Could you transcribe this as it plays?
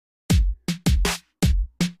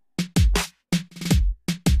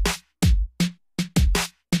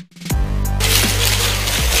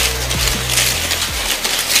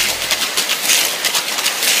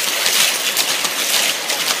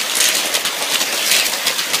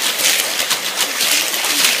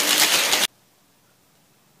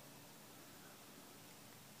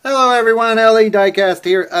everyone, LE Diecast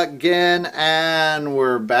here again, and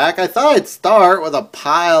we're back. I thought I'd start with a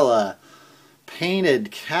pile of painted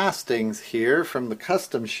castings here from the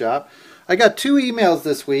custom shop. I got 2 emails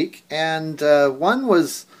this week, and one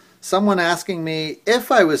was someone asking me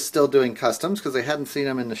if I was still doing customs, because I hadn't seen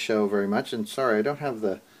them in the show very much, and sorry, I don't have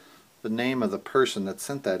the name of the person that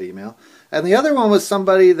sent that email. And the other one was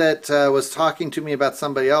somebody that was talking to me about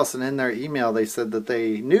somebody else, and in their email they said that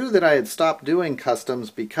they knew that I had stopped doing customs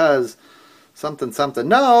because something.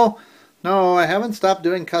 No, I haven't stopped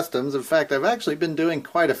doing customs. In fact, I've actually been doing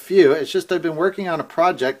quite a few. It's just I've been working on a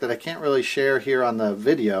project that I can't really share here on the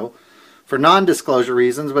video for non-disclosure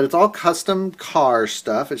reasons, but it's all custom car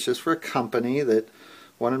stuff. It's just for a company that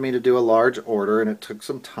wanted me to do a large order, and it took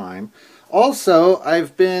some time. Also,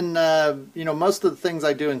 I've been, most of the things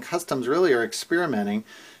I do in customs really are experimenting.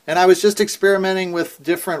 And I was just experimenting with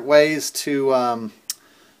different ways to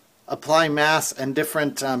apply mass and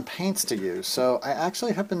different paints to use. So I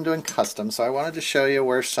actually have been doing customs, so I wanted to show you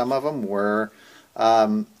where some of them were.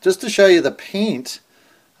 Just to show you the paint,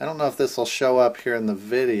 I don't know if this will show up here in the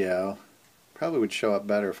video. Probably would show up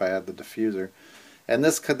better if I had the diffuser. And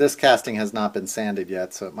this casting has not been sanded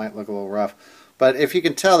yet, so it might look a little rough. But if you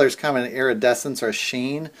can tell, there's kind of an iridescence or a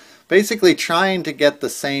sheen. Basically trying to get the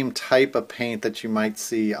same type of paint that you might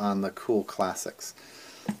see on the Cool Classics.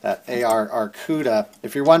 That AR Arcuda.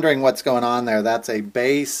 If you're wondering what's going on there, that's a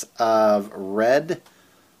base of red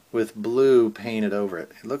with blue painted over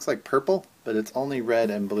it. It looks like purple, but it's only red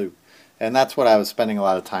and blue. And that's what I was spending a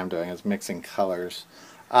lot of time doing, is mixing colors.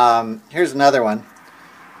 Here's another one.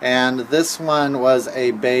 And this one was a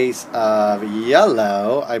base of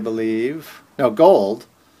yellow, I believe. No, gold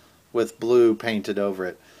with blue painted over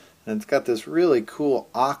it. And it's got this really cool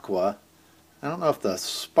aqua. I don't know if the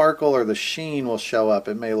sparkle or the sheen will show up.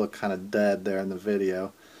 It may look kind of dead there in the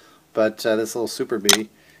video. But this little Super Bee,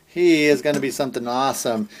 he is going to be something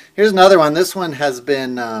awesome. Here's another one. This one has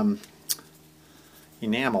been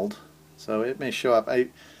enameled, so it may show up. I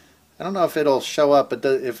don't know if it'll show up, but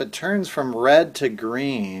if it turns from red to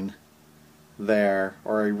green there,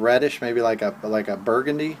 or a reddish, maybe like a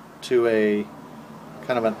burgundy, to a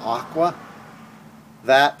kind of an aqua,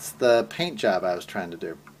 that's the paint job I was trying to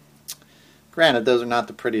do. Granted, those are not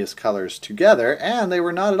the prettiest colors together, and they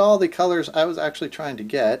were not at all the colors I was actually trying to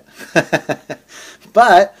get.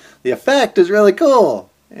 But the effect is really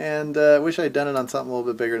cool, and I wish I'd done it on something a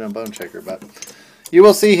little bit bigger than a Bone Shaker, but you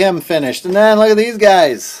will see him finished. And then look at these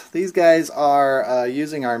guys. These guys are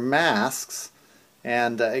using our masks.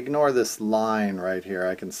 And ignore this line right here.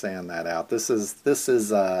 I can sand that out. This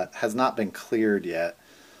has not been cleared yet,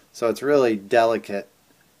 so it's really delicate.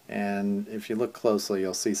 And if you look closely,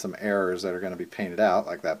 you'll see some errors that are going to be painted out,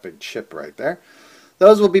 like that big chip right there.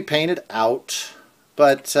 Those will be painted out,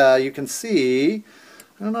 but you can see,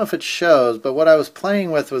 I don't know if it shows, but what I was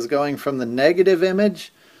playing with was going from the negative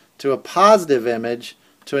image to a positive image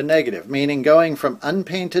to a negative, meaning going from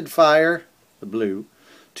unpainted fire, the blue,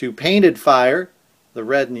 to painted fire, the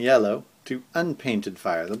red and yellow, to unpainted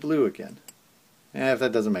fire, the blue again. If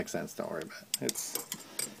that doesn't make sense, don't worry about it.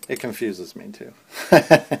 It confuses me too.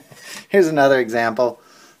 Here's another example.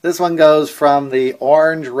 This one goes from the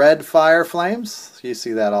orange-red fire flames, you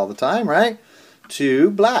see that all the time, right? To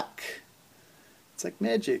black. It's like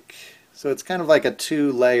magic. So it's kind of like a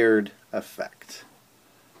 2-layered effect.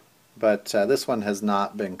 But this one has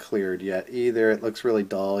not been cleared yet either. It looks really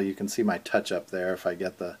dull. You can see my touch up there if I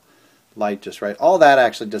get the light just right. All that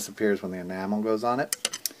actually disappears when the enamel goes on it,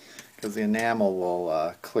 because the enamel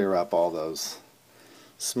will clear up all those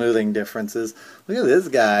smoothing differences. Look at this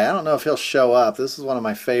guy. I don't know if he'll show up. This is one of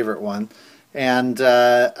my favorite ones. And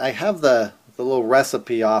I have the little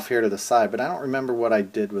recipe off here to the side, but I don't remember what I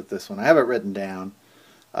did with this one. I have it written down.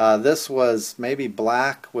 This was maybe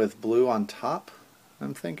black with blue on top,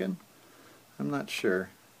 I'm thinking. I'm not sure.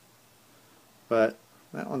 But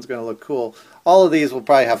that one's going to look cool. All of these will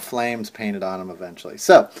probably have flames painted on them eventually.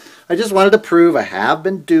 So, I just wanted to prove I have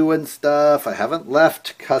been doing stuff. I haven't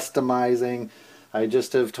left customizing. I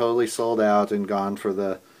just have totally sold out and gone for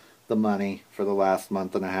the money for the last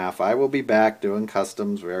month and a half. I will be back doing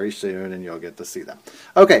customs very soon, and you'll get to see them.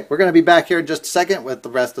 Okay, we're going to be back here in just a second with the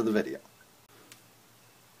rest of the video.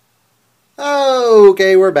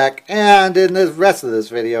 Okay, we're back. And in the rest of this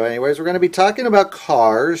video anyways, we're going to be talking about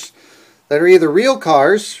cars that are either real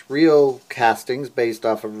cars, real castings based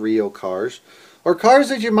off of real cars, or cars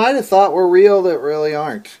that you might have thought were real that really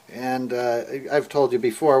aren't. And I've told you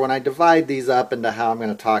before, when I divide these up into how I'm going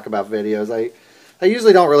to talk about videos, I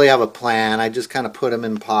usually don't really have a plan. I just kind of put them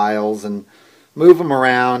in piles and move them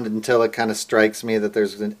around until it kind of strikes me that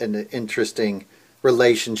there's an interesting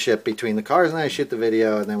relationship between the cars, and I shoot the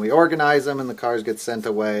video, and then we organize them, and the cars get sent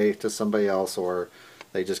away to somebody else, or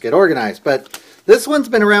they just get organized. But this one's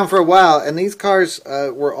been around for a while, and these cars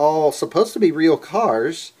were all supposed to be real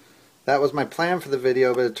cars. That was my plan for the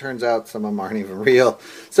video, but it turns out some of them aren't even real.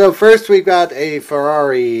 So first we've got a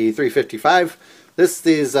Ferrari 355. This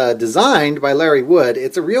is designed by Larry Wood.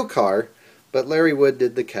 It's a real car, but Larry Wood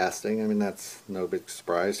did the casting. I mean, that's no big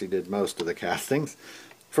surprise. He did most of the castings.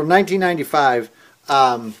 From 1995,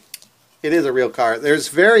 it is a real car. There's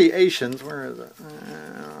variations. Where is it?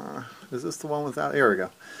 Is this the one without? Here we go.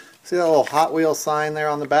 See that little Hot Wheels sign there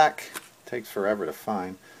on the back? Takes forever to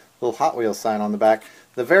find. Little Hot Wheels sign on the back.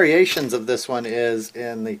 The variations of this one is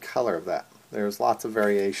in the color of that. There's lots of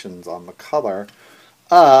variations on the color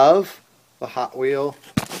of the Hot Wheel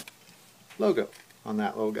logo on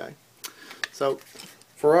that little guy. So,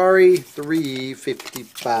 Ferrari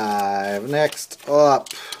 355. Next up,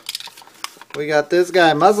 we got this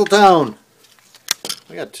guy, Muzzle Tone.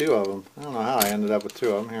 We got two of them. I don't know how I ended up with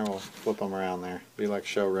two of them. Here, we'll flip them around there. Be like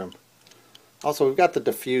showroom. Also, we've got the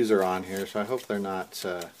diffuser on here, so I hope they're not,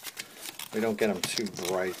 we don't get them too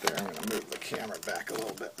bright there. I'm going to move the camera back a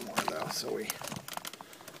little bit more, though, so we,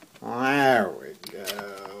 there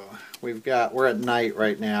we go. We're at night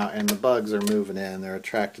right now, and the bugs are moving in. They're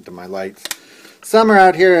attracted to my lights. Summer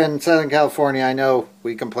out here in Southern California, I know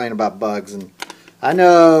we complain about bugs, and I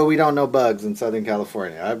know we don't know bugs in Southern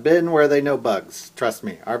California. I've been where they know bugs. Trust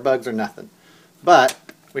me, our bugs are nothing. But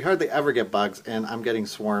we hardly ever get bugs, and I'm getting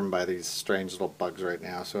swarmed by these strange little bugs right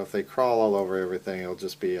now. So if they crawl all over everything, it'll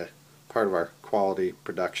just be a part of our quality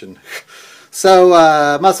production. So,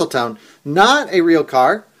 Muscle Tone, not a real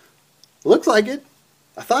car. Looks like it.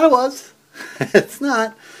 I thought it was. It's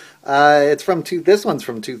not. It's from this one's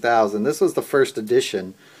from 2000. This was the first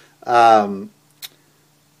edition.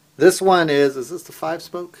 This one is this the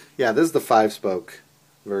 5-spoke? Yeah, this is the 5-spoke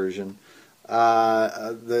version.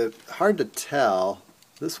 Hard to tell.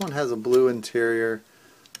 This one has a blue interior.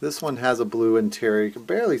 This one has a blue interior. You can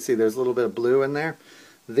barely see there's a little bit of blue in there.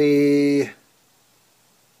 The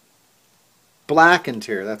black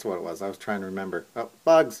interior, that's what it was. I was trying to remember. Oh,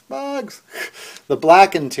 bugs, bugs. The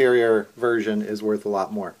black interior version is worth a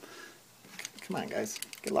lot more. Come on, guys,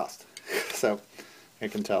 get lost. So I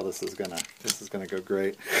can tell this is gonna go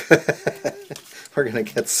great. We're gonna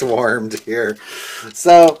get swarmed here.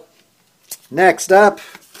 So next up,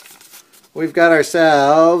 we've got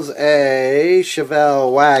ourselves a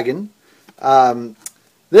Chevelle wagon.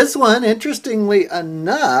 This one, interestingly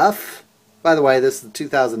enough, by the way, this is the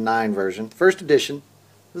 2009 version, first edition.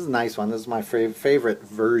 This is a nice one. This is my favorite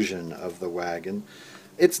version of the wagon.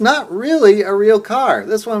 It's not really a real car.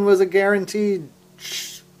 This one was a guaranteed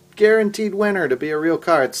winner to be a real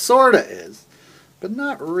car. It sorta is, but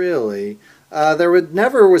not really.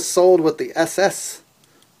 Never was sold with the SS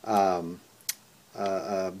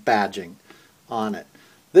badging on it.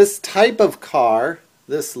 This type of car,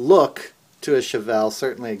 this look to a Chevelle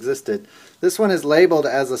certainly existed. This one is labeled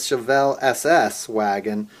as a Chevelle SS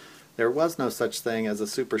wagon. There was no such thing as a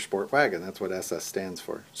Super Sport wagon. That's what SS stands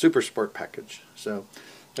for. Super Sport package. So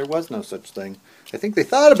there was no such thing. I think they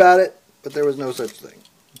thought about it, but there was no such thing.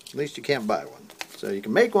 At least you can't buy one. So you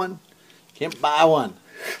can make one, you can't buy one.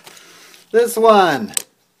 This one.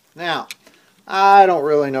 Now, I don't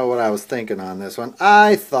really know what I was thinking on this one.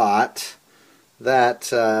 I thought that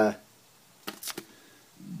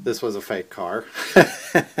this was a fake car.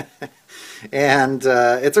 And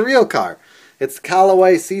it's a real car. It's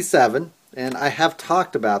Callaway C7, and I have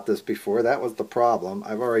talked about this before. That was the problem.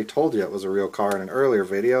 I've already told you it was a real car in an earlier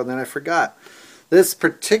video, and then I forgot. This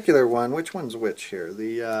particular one, which one's which here?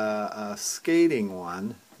 The skating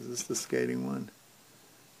one. Is this the skating one?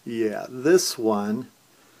 Yeah, this one.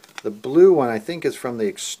 The blue one I think is from the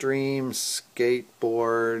Extreme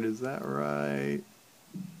Skateboard. Is that right?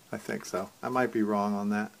 I think so. I might be wrong on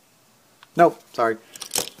that. Nope, sorry.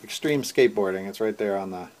 Extreme Skateboarding. It's right there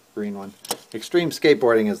on the green one. Extreme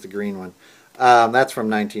Skateboarding is the green one. That's from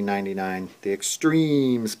 1999. The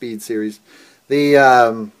Extreme Speed Series. The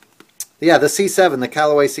C7, the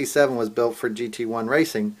Callaway C7 was built for GT1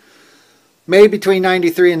 racing. Made between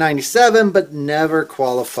 93 and 97, but never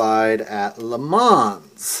qualified at Le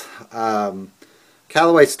Mans.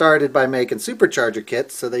 Callaway started by making supercharger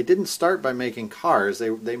kits, so they didn't start by making cars.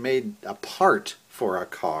 They made a part for a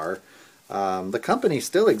car. The company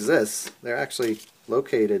still exists. They're actually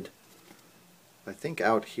located, I think,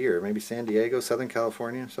 out here. Maybe San Diego, Southern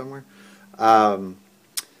California, somewhere.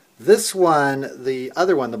 This one, the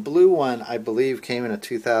other one, the blue one, I believe came in a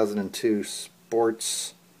 2002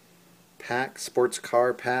 sports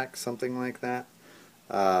car pack, something like that.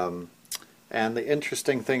 And the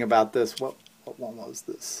interesting thing about this, what What one was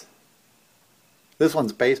this? This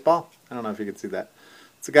one's baseball. I don't know if you can see that.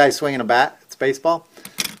 It's a guy swinging a bat. It's baseball.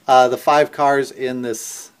 The 5 cars in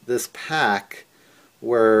this pack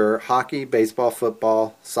were hockey, baseball,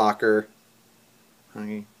 football, soccer,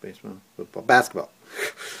 hockey, baseball, football, basketball.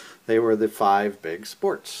 They were the 5 big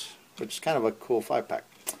sports, which is kind of a cool 5-pack.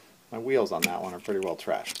 My wheels on that one are pretty well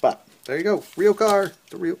trashed, but there you go. Real car.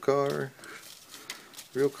 The real car.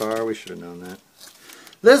 Real car. We should have known that.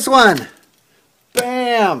 This one.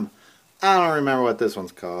 Bam! I don't remember what this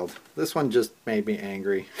one's called. This one just made me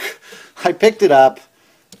angry. I picked it up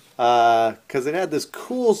because it had this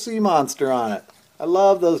cool sea monster on it. I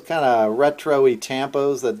love those kind of retro-y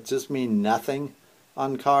tampos that just mean nothing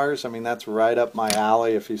on cars. I mean, that's right up my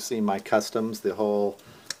alley if you've seen my customs, the whole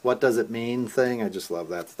what does it mean thing. I just love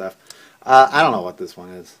that stuff. I don't know what this one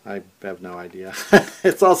is. I have no idea.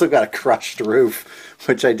 It's also got a crushed roof,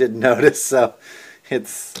 which I didn't notice, so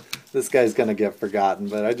this guy's going to get forgotten,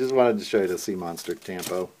 but I just wanted to show you the Sea Monster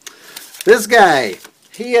Tampo. This guy,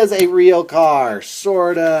 he is a real car,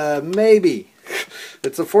 sorta, maybe.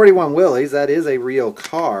 It's a 41 Willys. That is a real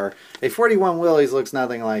car. A 41 Willys looks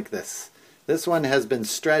nothing like this. This one has been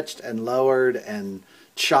stretched and lowered and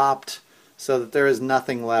chopped so that there is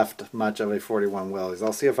nothing left much of a 41 Willys.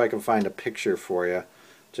 I'll see if I can find a picture for you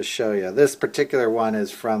to show you. This particular one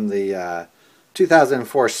is from the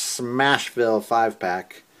 2004 Smashville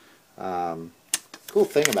 5-pack. Cool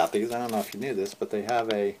thing about these, I don't know if you knew this, but they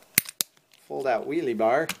have a fold-out wheelie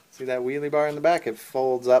bar. See that wheelie bar in the back? It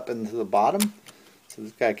folds up into the bottom, so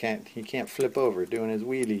this guy can't flip over doing his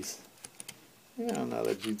wheelies. I don't know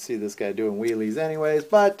that you'd see this guy doing wheelies anyways,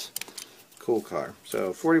 but cool car.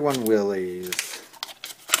 So 41 Willys.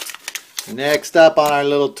 Next up on our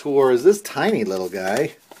little tour is this tiny little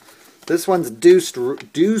guy. This one's Deuce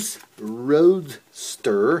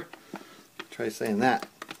Roadster. Try saying that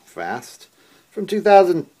fast. From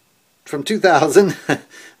 2000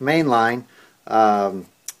 mainline.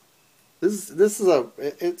 This is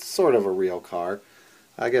it's sort of a real car.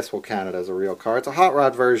 I guess we'll count it as a real car. It's a hot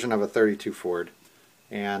rod version of a 32 Ford.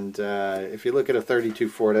 And if you look at a 32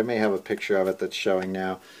 Ford, I may have a picture of it that's showing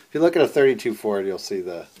now. If you look at a 32 Ford, you'll see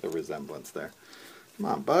the resemblance there. Come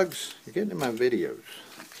on, Bugs. You're getting in my videos.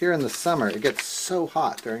 Here in the summer, it gets so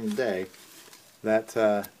hot during the day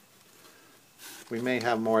that we may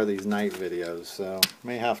have more of these night videos, so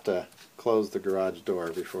may have to close the garage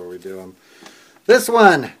door before we do them. This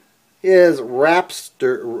one is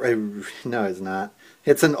Raptor. No, it's not.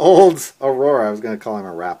 It's an Olds Aurora. I was going to call him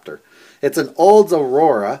a Raptor. It's an Olds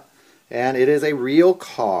Aurora, and it is a real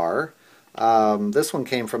car. This one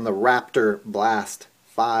came from the Raptor Blast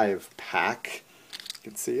 5-pack. You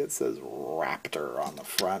can see it says Raptor on the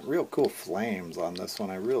front. Real cool flames on this one.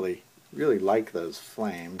 I really like those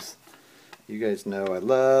flames. You guys know I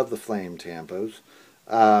love the flame tampos.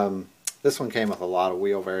 This one came with a lot of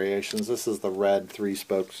wheel variations. This is the red 3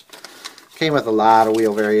 spokes. Came with a lot of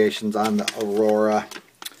wheel variations on the Aurora.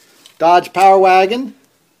 Dodge Power Wagon.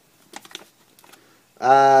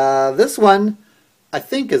 This one I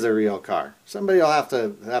think is a real car. Somebody will have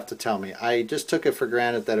to tell me. I just took it for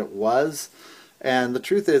granted that it was. And the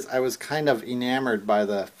truth is, I was kind of enamored by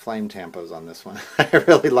the flame tampos on this one. I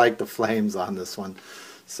really like the flames on this one,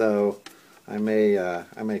 so I may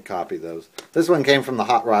copy those. This one came from the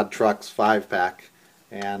Hot Rod Trucks 5-pack,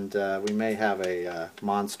 and we may have a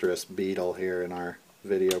monstrous beetle here in our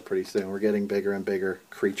video pretty soon. We're getting bigger and bigger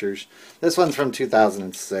creatures. This one's from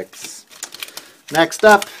 2006. Next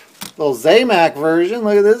up, little Zamac version.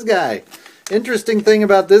 Look at this guy. Interesting thing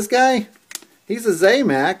about this guy, he's a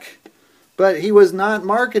Zamac. But he was not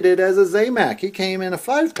marketed as a Zamac. He came in a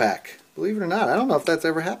 5-pack. Believe it or not. I don't know if that's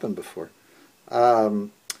ever happened before.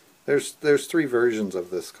 There's 3 versions of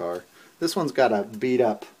this car. This one's got a beat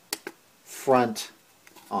up front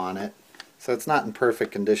on it, so it's not in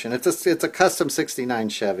perfect condition. It's a custom 69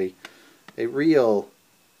 Chevy, a real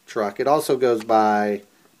truck. It also goes by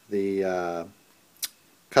the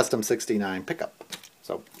custom 69 pickup.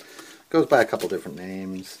 So it goes by a couple different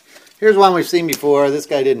names. Here's one we've seen before. This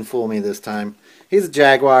guy didn't fool me this time. He's a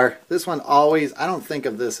Jaguar. This one always, I don't think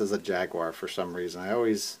of this as a Jaguar for some reason. I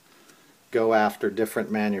always go after different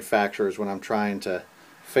manufacturers when I'm trying to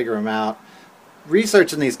figure them out.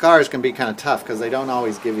 Researching these cars can be kind of tough because they don't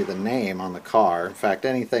always give you the name on the car. In fact,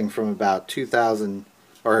 anything from about 2000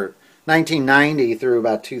 or 1990 through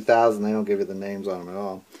about 2000, they don't give you the names on them at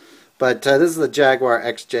all. But this is the Jaguar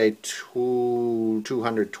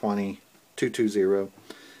XJ220.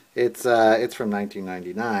 It's from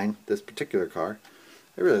 1999, this particular car.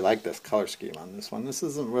 I really like this color scheme on this one. This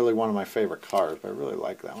isn't really one of my favorite cars, but I really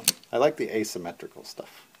like that one. I like the asymmetrical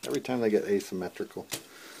stuff. Every time they get asymmetrical,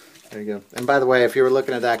 There you go. And by the way, if you were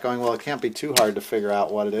looking at that going, well, it can't be too hard to figure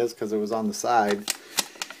out what it is because it was on the side.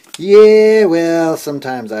 Yeah, well,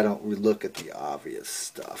 sometimes I don't look at the obvious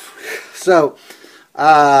stuff. So,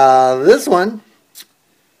 this one,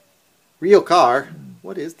 real car.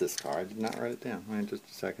 What is this car? I did not write it down. Wait just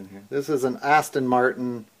a second here. This is an Aston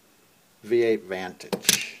Martin V8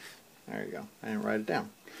 Vantage. There you go. I didn't write it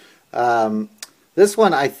down. This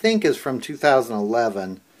one I think is from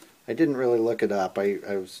 2011. I didn't really look it up. I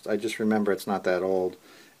just remember it's not that old.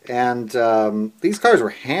 And these cars were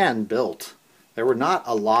hand built. There were not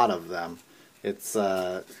a lot of them. It's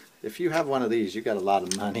if you have one of these, you got a lot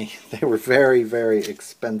of money. They were very, very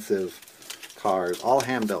expensive cars, all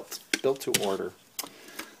hand built, built to order.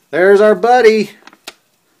 There's our buddy,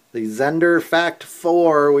 the Zender Fact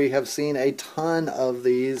 4. We have seen a ton of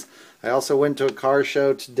these. I also went to a car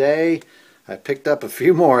show today. I picked up a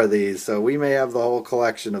few more of these, so we may have the whole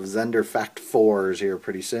collection of Zender Fact 4s here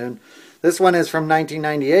pretty soon. This one is from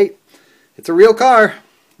 1998. It's a real car.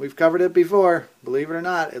 We've covered it before. Believe it or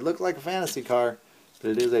not, it looked like a fantasy car,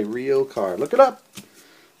 but it is a real car. Look it up.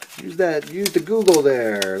 Use the Google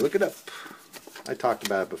there. Look it up. I talked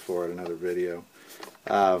about it before in another video.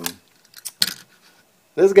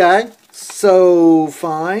 This guy, So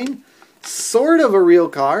Fine, sort of a real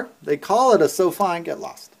car. They call it a So Fine, get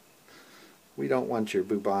lost. We don't want your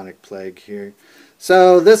bubonic plague here.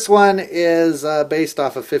 So this one is based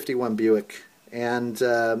off of 51 Buick. And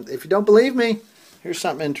if you don't believe me, here's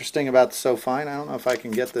something interesting about the So Fine. I don't know if I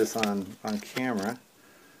can get this on camera.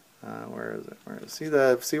 Where is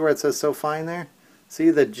it? See where it says So Fine there? See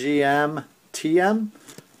the GM TM?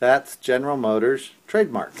 That's General Motors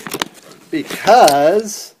trademark.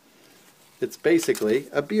 Because it's basically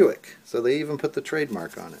a Buick. So they even put the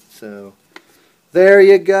trademark on it. So there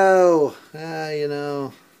you go. You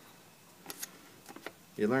know,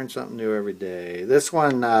 you learn something new every day. This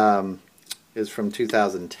one is from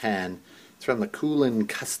 2010. It's from the Coolin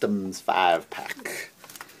Customs 5-pack.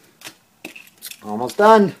 Almost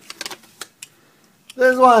done.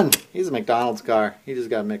 There's one. He's a McDonald's car. He just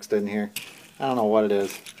got mixed in here. I don't know what it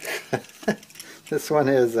is. This one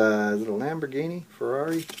is it a Lamborghini?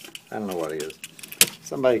 Ferrari? I don't know what he is.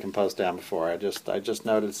 Somebody can post down before. I just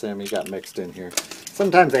noticed him. He got mixed in here.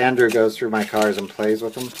 Sometimes Andrew goes through my cars and plays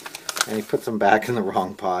with them, and he puts them back in the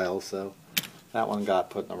wrong pile. So that one got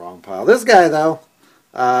put in the wrong pile. This guy, though,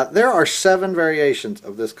 there are 7 variations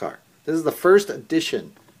of this car. This is the first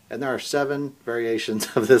edition, and there are 7 variations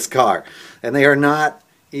of this car, and they are not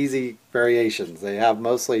easy variations. They have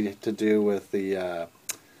mostly to do with the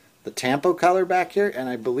Tampo color back here, and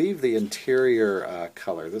I believe the interior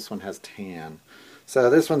color. This one has tan. So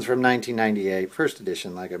this one's from 1998, first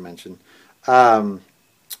edition, like I mentioned. The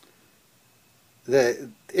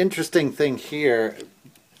interesting thing here,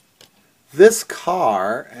 this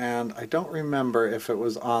car, and I don't remember if it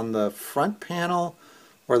was on the front panel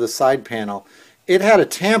or the side panel, it had a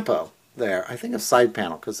Tampo there. I think a side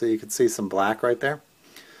panel, because you could see some black right there.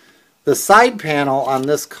 The side panel on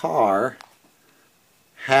this car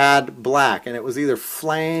had black, and it was either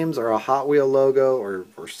flames or a Hot Wheel logo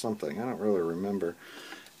or something. I don't really remember.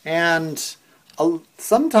 And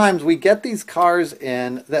sometimes we get these cars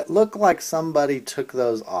in that look like somebody took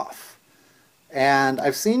those off. And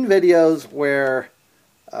I've seen videos where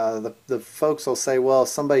the folks will say, well,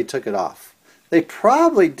 somebody took it off. They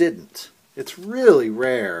probably didn't. It's really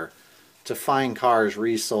rare to find cars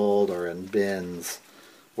resold or in bins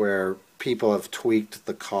where people have tweaked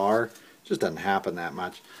the car. It just doesn't happen that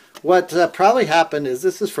much. What probably happened is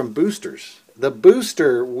this is from boosters. The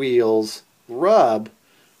booster wheels rub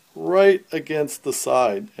right against the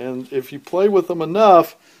side, and if you play with them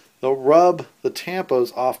enough, they'll rub the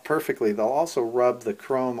tampos off perfectly. They'll also rub the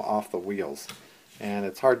chrome off the wheels, and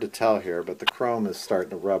it's hard to tell here, but the chrome is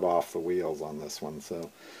starting to rub off the wheels on this one.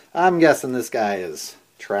 So I'm guessing this guy is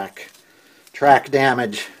track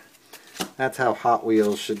damage. That's how Hot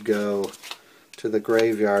Wheels should go to the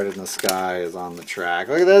graveyard in the sky, is on the track.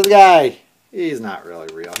 Look at this guy. He's not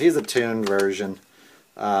really real. He's a tuned version.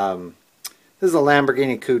 This is a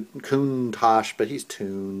Lamborghini Countach, but he's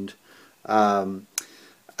tuned. I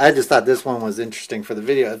just thought this one was interesting for the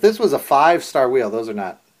video. If this was a 5-star wheel, those are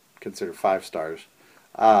not considered 5 stars.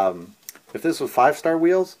 If this was 5-star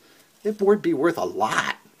wheels, it would be worth a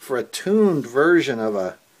lot for a tuned version of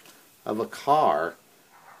a car.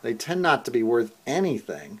 They tend not to be worth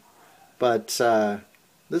anything, but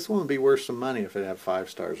this one would be worth some money if it had 5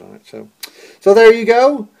 stars on it. So there you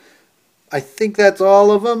go. I think that's all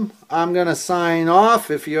of them. I'm going to sign off.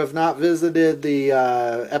 If you have not visited the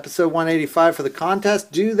episode 185 for the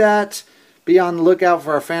contest, do that. Be on the lookout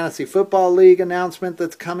for our Fantasy Football League announcement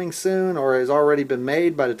that's coming soon or has already been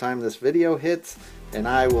made by the time this video hits. And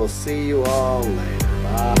I will see you all later.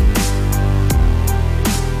 Bye.